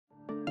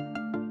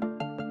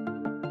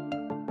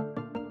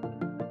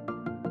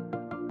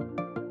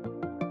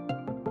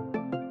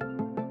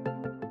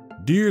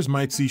Deers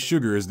might see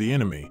sugar as the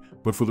enemy,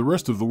 but for the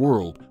rest of the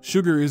world,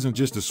 sugar isn't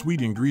just a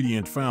sweet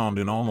ingredient found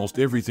in almost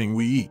everything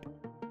we eat.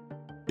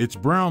 It's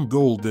brown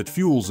gold that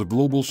fuels a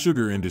global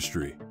sugar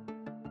industry.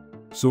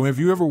 So have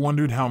you ever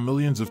wondered how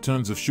millions of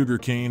tons of sugar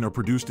cane are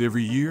produced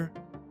every year?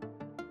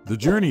 The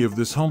journey of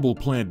this humble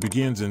plant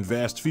begins in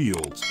vast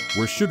fields,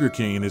 where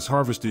sugarcane is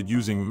harvested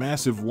using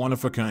massive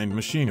one-of-a-kind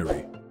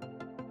machinery.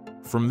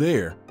 From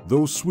there,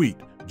 those sweet,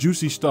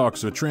 juicy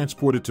stalks are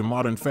transported to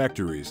modern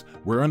factories,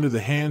 where under the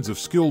hands of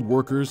skilled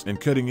workers and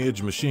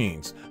cutting-edge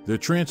machines, they're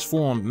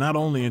transformed not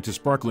only into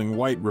sparkling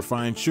white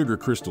refined sugar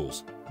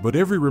crystals, but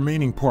every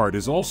remaining part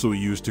is also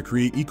used to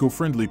create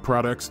eco-friendly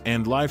products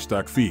and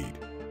livestock feed.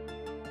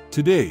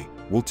 Today,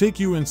 we'll take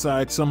you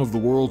inside some of the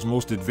world's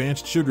most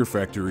advanced sugar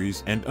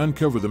factories and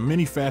uncover the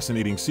many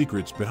fascinating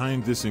secrets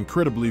behind this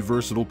incredibly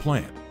versatile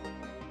plant.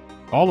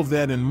 All of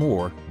that and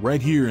more,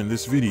 right here in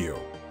this video.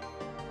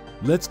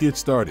 Let's get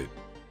started.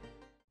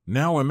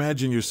 Now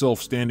imagine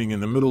yourself standing in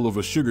the middle of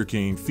a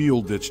sugarcane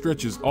field that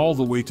stretches all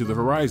the way to the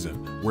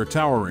horizon, where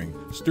towering,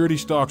 sturdy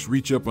stalks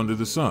reach up under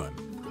the sun.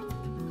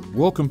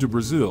 Welcome to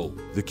Brazil,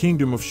 the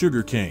kingdom of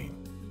sugarcane.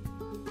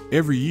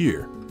 Every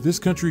year, this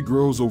country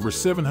grows over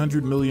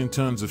 700 million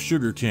tons of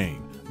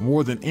sugarcane,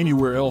 more than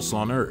anywhere else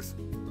on Earth.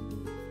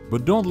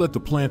 But don't let the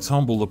plant's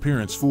humble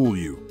appearance fool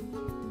you.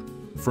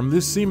 From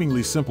this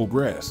seemingly simple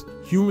grass,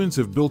 humans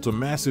have built a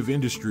massive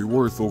industry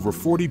worth over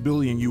 $40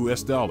 billion.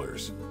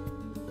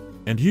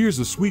 And here's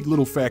a sweet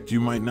little fact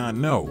you might not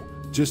know: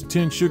 just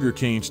 10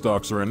 sugarcane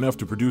stalks are enough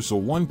to produce a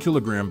 1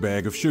 kilogram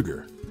bag of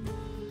sugar.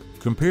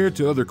 Compared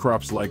to other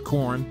crops like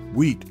corn,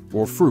 wheat,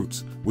 or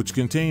fruits, which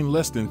contain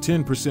less than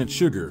 10%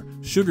 sugar,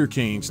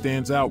 sugarcane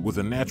stands out with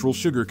a natural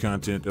sugar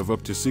content of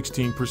up to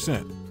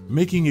 16%,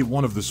 making it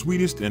one of the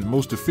sweetest and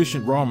most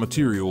efficient raw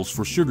materials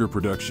for sugar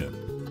production.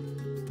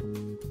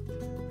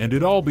 And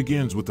it all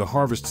begins with the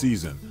harvest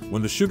season,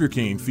 when the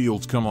sugarcane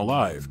fields come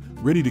alive,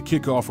 ready to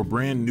kick off a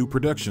brand new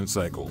production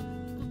cycle.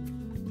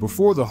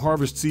 Before the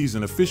harvest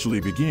season officially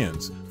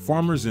begins,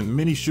 farmers in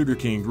many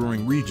sugarcane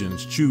growing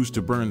regions choose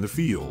to burn the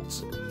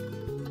fields.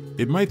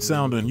 It might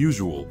sound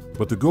unusual,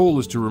 but the goal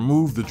is to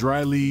remove the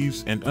dry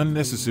leaves and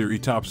unnecessary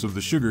tops of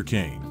the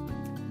sugarcane.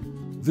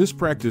 This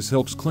practice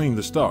helps clean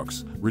the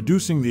stalks,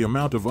 reducing the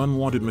amount of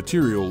unwanted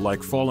material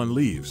like fallen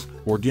leaves,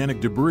 organic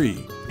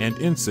debris, and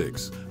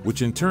insects,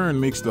 which in turn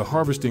makes the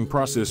harvesting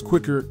process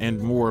quicker and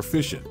more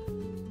efficient.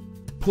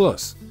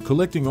 Plus,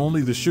 collecting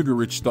only the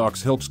sugar-rich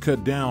stalks helps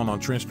cut down on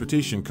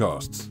transportation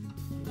costs.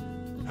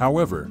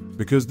 However,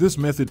 because this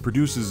method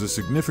produces a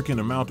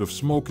significant amount of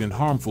smoke and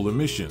harmful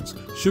emissions,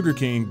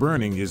 sugarcane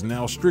burning is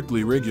now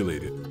strictly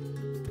regulated.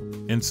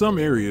 In some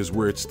areas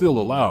where it's still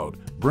allowed,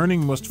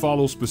 burning must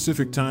follow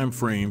specific time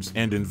frames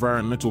and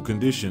environmental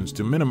conditions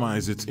to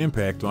minimize its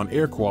impact on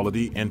air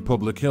quality and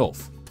public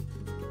health.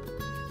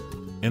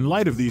 In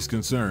light of these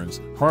concerns,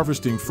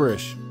 harvesting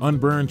fresh,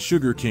 unburned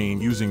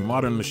sugarcane using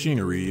modern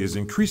machinery is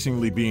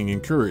increasingly being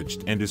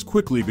encouraged and is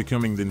quickly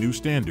becoming the new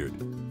standard.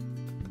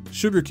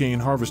 Sugarcane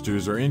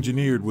harvesters are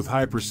engineered with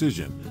high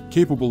precision,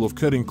 capable of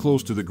cutting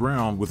close to the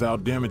ground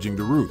without damaging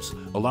the roots,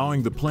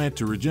 allowing the plant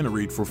to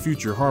regenerate for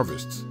future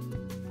harvests.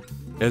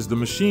 As the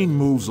machine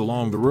moves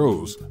along the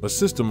rows, a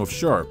system of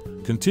sharp,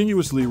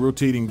 continuously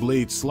rotating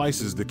blades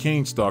slices the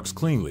cane stalks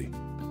cleanly.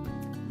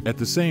 At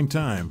the same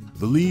time,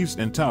 the leaves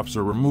and tops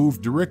are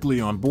removed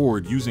directly on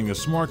board using a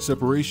smart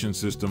separation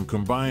system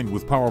combined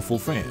with powerful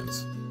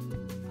fans.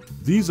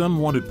 These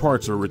unwanted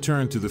parts are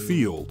returned to the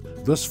field,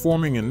 thus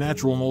forming a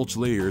natural mulch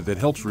layer that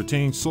helps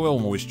retain soil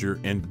moisture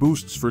and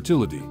boosts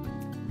fertility.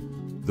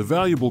 The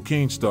valuable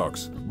cane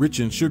stalks, rich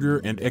in sugar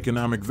and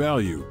economic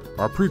value,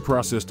 are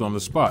pre-processed on the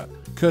spot,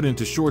 cut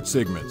into short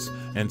segments,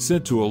 and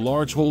sent to a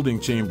large holding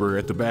chamber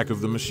at the back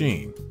of the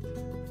machine.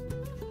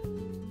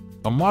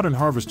 A modern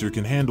harvester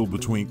can handle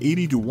between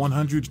 80 to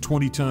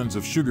 120 tons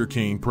of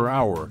sugarcane per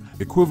hour,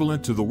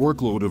 equivalent to the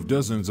workload of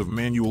dozens of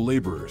manual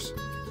laborers.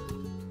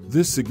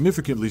 This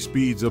significantly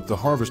speeds up the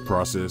harvest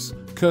process,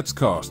 cuts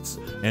costs,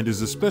 and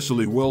is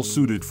especially well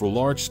suited for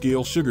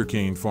large-scale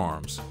sugarcane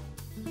farms.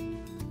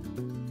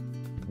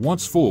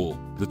 Once full,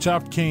 the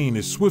chopped cane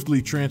is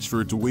swiftly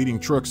transferred to waiting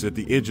trucks at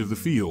the edge of the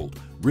field,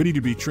 ready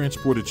to be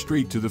transported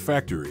straight to the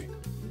factory.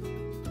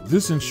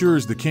 This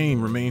ensures the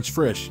cane remains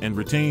fresh and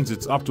retains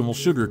its optimal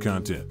sugar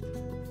content.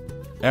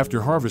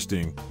 After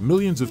harvesting,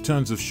 millions of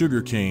tons of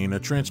sugar cane are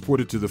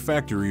transported to the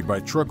factory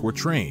by truck or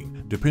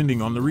train,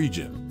 depending on the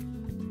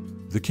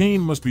region. The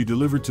cane must be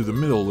delivered to the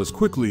mill as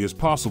quickly as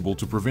possible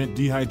to prevent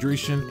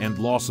dehydration and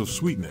loss of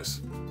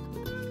sweetness.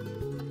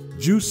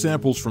 Juice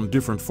samples from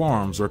different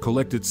farms are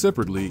collected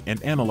separately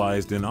and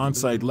analyzed in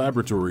on-site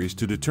laboratories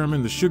to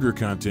determine the sugar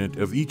content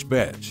of each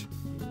batch.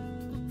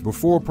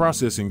 Before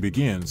processing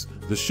begins,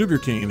 the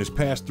sugarcane is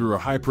passed through a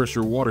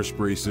high-pressure water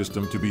spray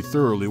system to be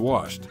thoroughly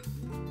washed.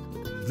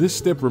 This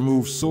step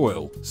removes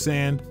soil,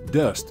 sand,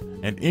 dust,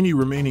 and any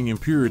remaining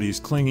impurities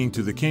clinging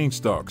to the cane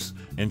stalks,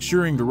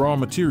 ensuring the raw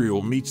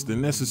material meets the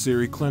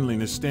necessary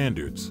cleanliness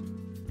standards.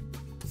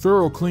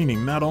 Thorough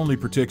cleaning not only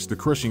protects the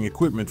crushing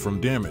equipment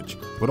from damage,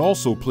 but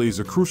also plays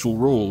a crucial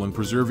role in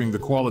preserving the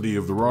quality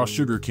of the raw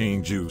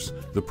sugarcane juice,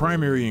 the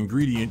primary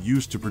ingredient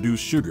used to produce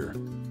sugar.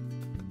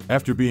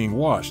 After being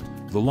washed,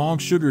 the long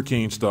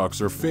sugarcane stalks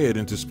are fed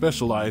into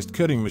specialized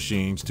cutting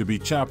machines to be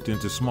chopped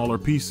into smaller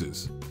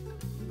pieces.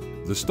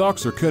 The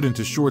stalks are cut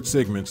into short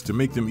segments to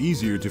make them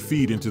easier to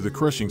feed into the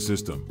crushing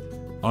system.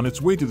 On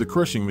its way to the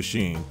crushing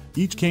machine,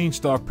 each cane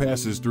stalk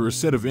passes through a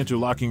set of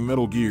interlocking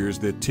metal gears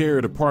that tear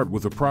it apart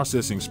with a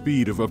processing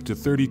speed of up to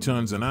 30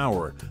 tons an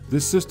hour.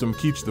 This system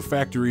keeps the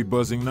factory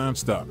buzzing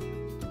nonstop.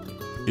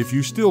 If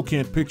you still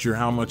can't picture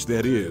how much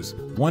that is,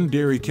 one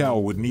dairy cow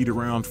would need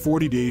around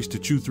 40 days to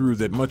chew through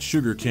that much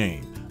sugar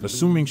cane,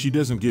 assuming she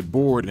doesn't get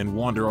bored and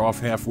wander off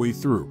halfway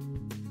through.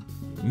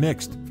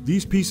 Next,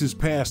 these pieces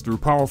pass through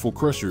powerful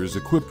crushers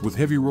equipped with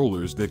heavy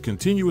rollers that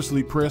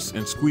continuously press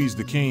and squeeze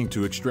the cane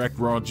to extract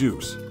raw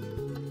juice.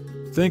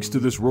 Thanks to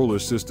this roller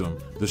system,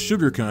 the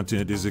sugar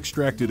content is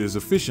extracted as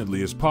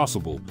efficiently as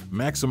possible,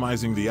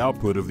 maximizing the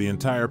output of the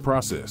entire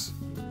process.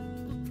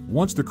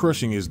 Once the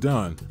crushing is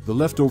done, the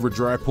leftover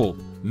dry pulp,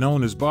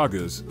 known as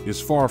bagasse, is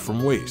far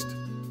from waste.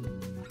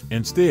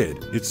 Instead,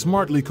 it's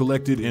smartly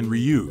collected and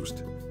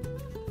reused.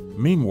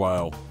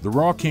 Meanwhile, the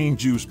raw cane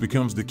juice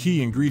becomes the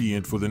key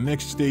ingredient for the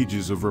next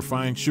stages of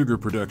refined sugar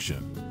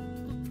production.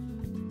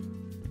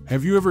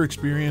 Have you ever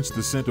experienced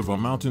the scent of a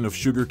mountain of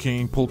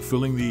sugarcane pulp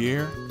filling the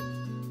air?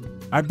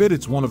 I bet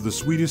it's one of the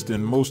sweetest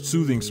and most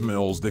soothing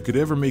smells that could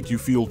ever make you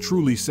feel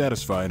truly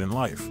satisfied in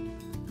life.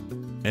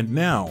 And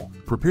now,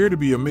 prepare to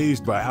be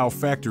amazed by how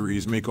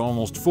factories make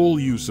almost full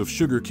use of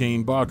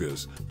sugarcane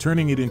bagasse,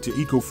 turning it into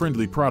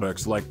eco-friendly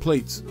products like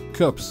plates,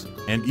 cups,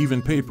 and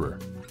even paper.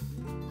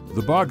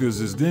 The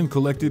bagasse is then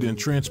collected and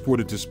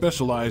transported to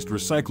specialized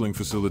recycling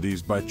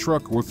facilities by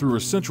truck or through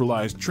a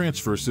centralized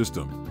transfer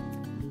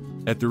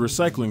system. At the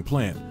recycling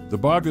plant, the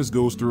bagasse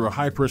goes through a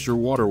high-pressure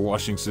water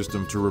washing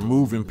system to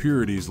remove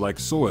impurities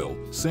like soil,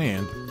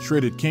 sand,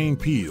 shredded cane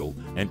peel,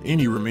 and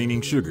any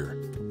remaining sugar.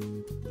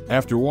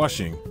 After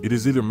washing, it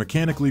is either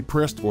mechanically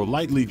pressed or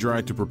lightly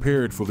dried to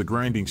prepare it for the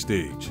grinding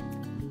stage.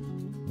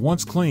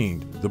 Once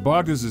cleaned, the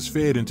bagasse is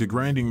fed into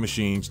grinding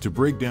machines to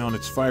break down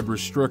its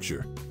fibrous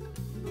structure.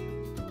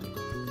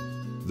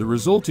 The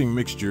resulting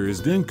mixture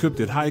is then cooked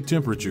at high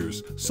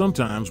temperatures,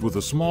 sometimes with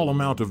a small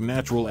amount of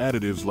natural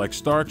additives like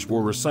starch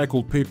or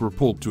recycled paper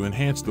pulp to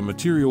enhance the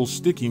material's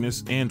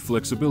stickiness and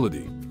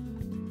flexibility.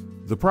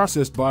 The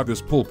processed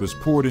bagasse pulp is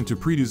poured into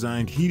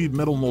pre-designed heated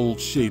metal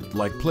molds shaped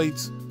like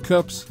plates,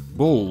 cups,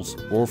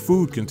 bowls, or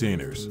food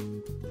containers.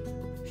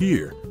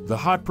 Here, the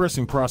hot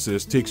pressing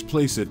process takes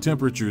place at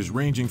temperatures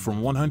ranging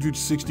from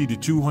 160 to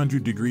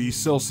 200 degrees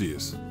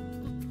Celsius.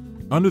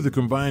 Under the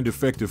combined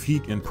effect of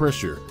heat and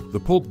pressure, the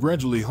pulp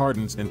gradually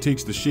hardens and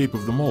takes the shape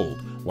of the mold,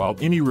 while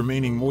any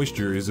remaining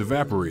moisture is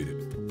evaporated.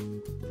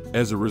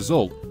 As a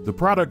result, the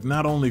product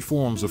not only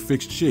forms a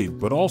fixed shape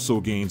but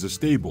also gains a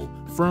stable,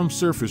 firm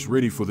surface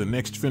ready for the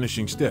next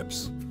finishing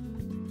steps.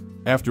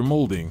 After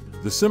molding,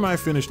 the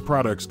semi-finished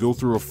products go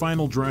through a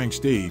final drying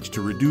stage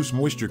to reduce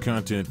moisture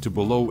content to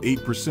below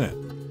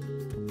 8%.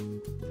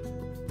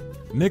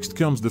 Next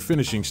comes the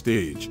finishing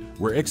stage,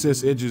 where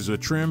excess edges are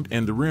trimmed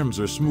and the rims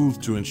are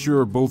smoothed to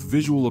ensure both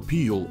visual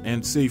appeal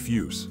and safe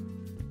use.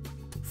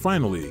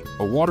 Finally,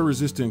 a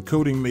water-resistant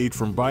coating made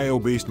from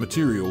bio-based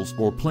materials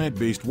or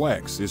plant-based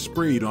wax is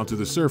sprayed onto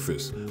the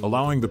surface,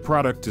 allowing the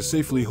product to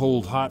safely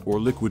hold hot or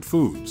liquid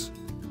foods.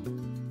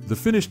 The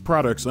finished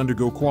products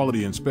undergo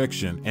quality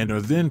inspection and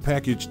are then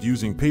packaged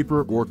using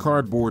paper or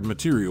cardboard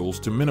materials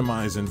to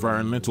minimize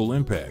environmental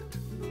impact.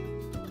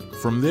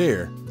 From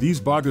there,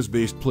 these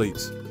bagasse-based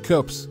plates,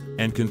 cups,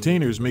 and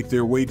containers make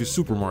their way to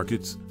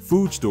supermarkets,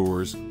 food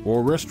stores,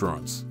 or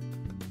restaurants.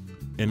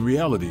 In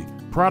reality,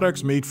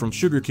 products made from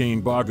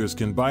sugarcane bagasse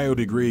can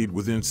biodegrade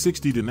within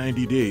 60 to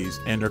 90 days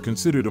and are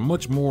considered a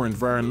much more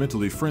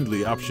environmentally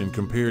friendly option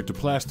compared to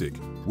plastic,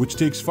 which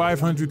takes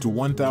 500 to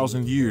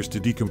 1,000 years to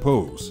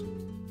decompose.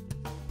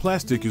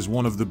 Plastic is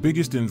one of the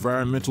biggest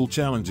environmental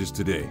challenges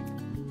today.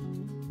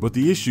 But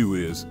the issue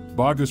is,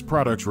 bagasse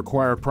products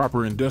require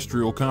proper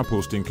industrial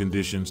composting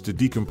conditions to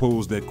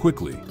decompose that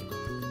quickly.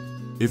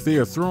 If they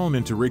are thrown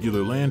into regular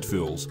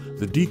landfills,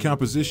 the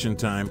decomposition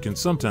time can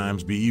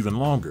sometimes be even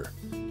longer.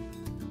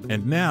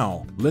 And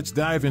now, let's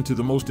dive into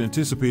the most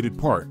anticipated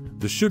part,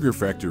 the sugar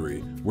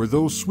factory, where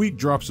those sweet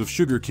drops of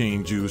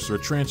sugarcane juice are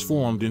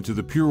transformed into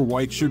the pure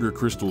white sugar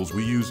crystals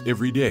we use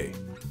every day.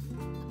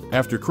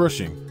 After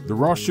crushing, the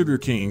raw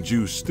sugarcane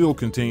juice still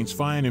contains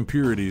fine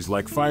impurities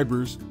like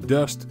fibers,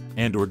 dust,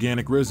 and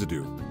organic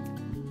residue.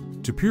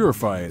 To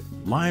purify it,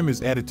 lime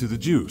is added to the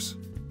juice.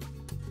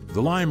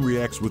 The lime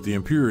reacts with the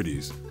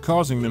impurities,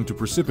 causing them to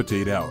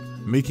precipitate out,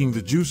 making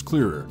the juice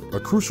clearer,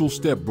 a crucial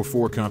step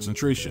before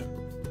concentration.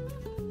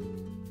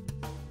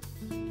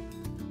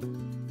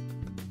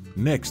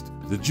 Next,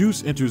 the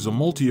juice enters a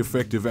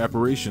multi-effect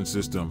evaporation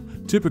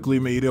system, typically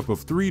made up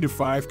of 3 to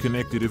 5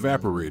 connected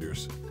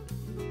evaporators.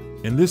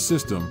 In this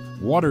system,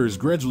 water is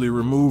gradually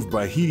removed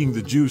by heating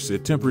the juice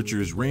at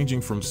temperatures ranging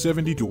from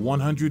 70 to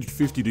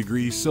 150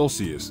 degrees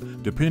Celsius,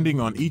 depending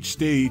on each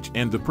stage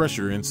and the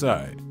pressure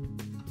inside.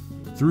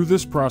 Through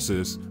this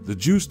process, the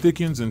juice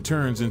thickens and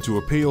turns into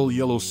a pale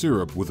yellow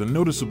syrup with a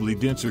noticeably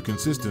denser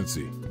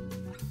consistency.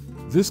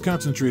 This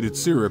concentrated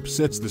syrup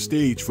sets the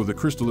stage for the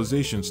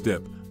crystallization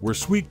step, where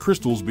sweet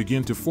crystals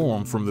begin to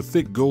form from the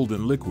thick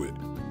golden liquid.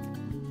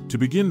 To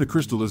begin the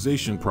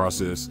crystallization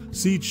process,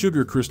 seed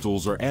sugar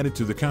crystals are added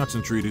to the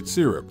concentrated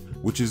syrup,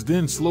 which is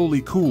then slowly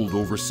cooled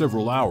over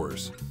several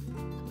hours.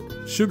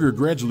 Sugar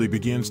gradually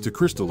begins to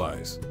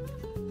crystallize.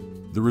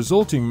 The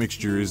resulting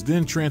mixture is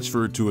then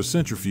transferred to a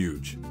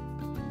centrifuge.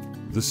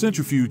 The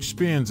centrifuge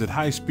spins at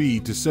high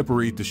speed to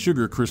separate the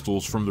sugar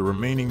crystals from the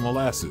remaining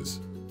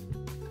molasses.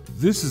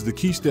 This is the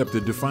key step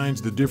that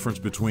defines the difference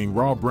between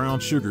raw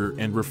brown sugar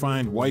and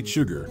refined white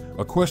sugar,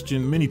 a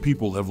question many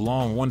people have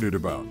long wondered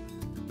about.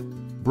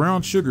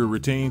 Brown sugar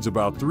retains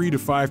about 3 to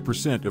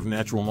 5% of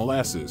natural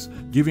molasses,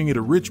 giving it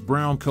a rich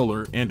brown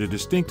color and a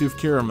distinctive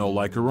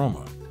caramel-like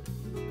aroma.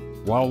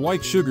 While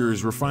white sugar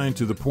is refined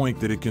to the point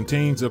that it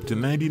contains up to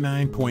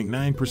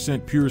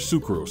 99.9% pure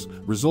sucrose,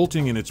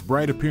 resulting in its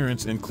bright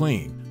appearance and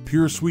clean,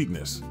 pure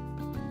sweetness.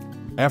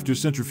 After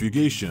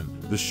centrifugation,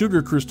 the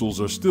sugar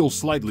crystals are still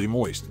slightly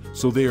moist,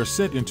 so they are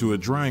set into a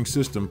drying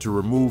system to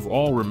remove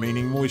all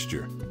remaining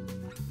moisture.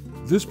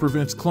 This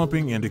prevents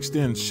clumping and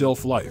extends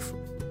shelf life.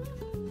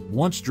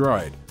 Once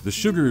dried, the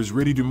sugar is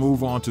ready to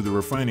move on to the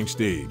refining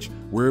stage,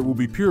 where it will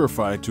be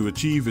purified to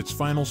achieve its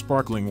final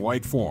sparkling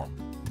white form.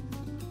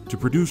 To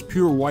produce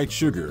pure white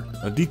sugar,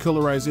 a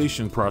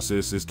decolorization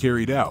process is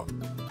carried out.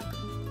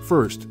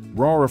 First,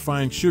 raw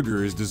refined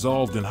sugar is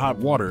dissolved in hot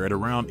water at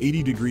around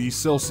 80 degrees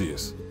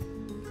Celsius.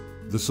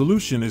 The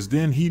solution is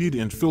then heated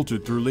and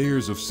filtered through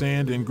layers of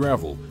sand and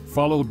gravel,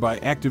 followed by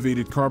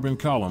activated carbon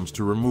columns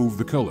to remove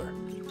the color.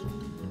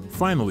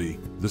 Finally,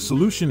 the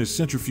solution is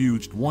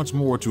centrifuged once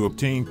more to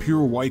obtain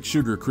pure white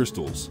sugar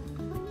crystals.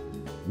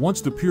 Once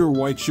the pure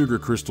white sugar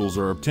crystals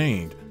are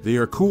obtained, they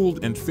are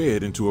cooled and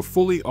fed into a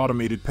fully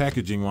automated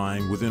packaging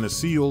line within a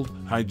sealed,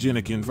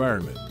 hygienic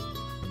environment.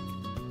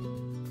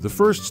 The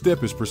first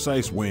step is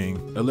precise weighing.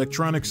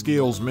 Electronic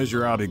scales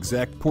measure out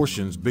exact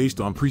portions based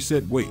on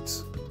preset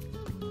weights.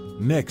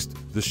 Next,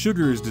 the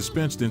sugar is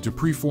dispensed into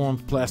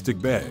preformed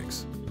plastic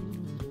bags.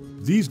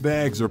 These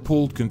bags are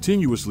pulled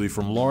continuously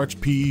from large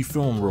PE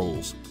film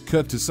rolls,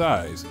 cut to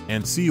size,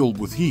 and sealed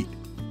with heat.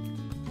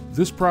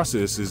 This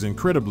process is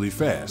incredibly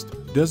fast.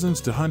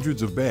 Dozens to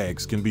hundreds of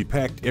bags can be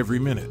packed every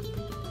minute.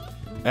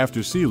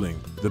 After sealing,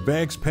 the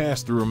bags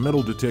pass through a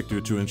metal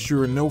detector to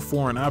ensure no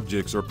foreign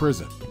objects are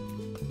present.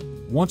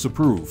 Once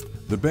approved,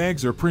 the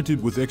bags are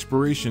printed with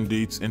expiration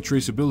dates and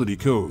traceability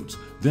codes,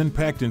 then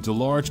packed into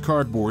large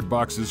cardboard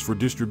boxes for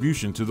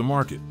distribution to the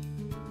market.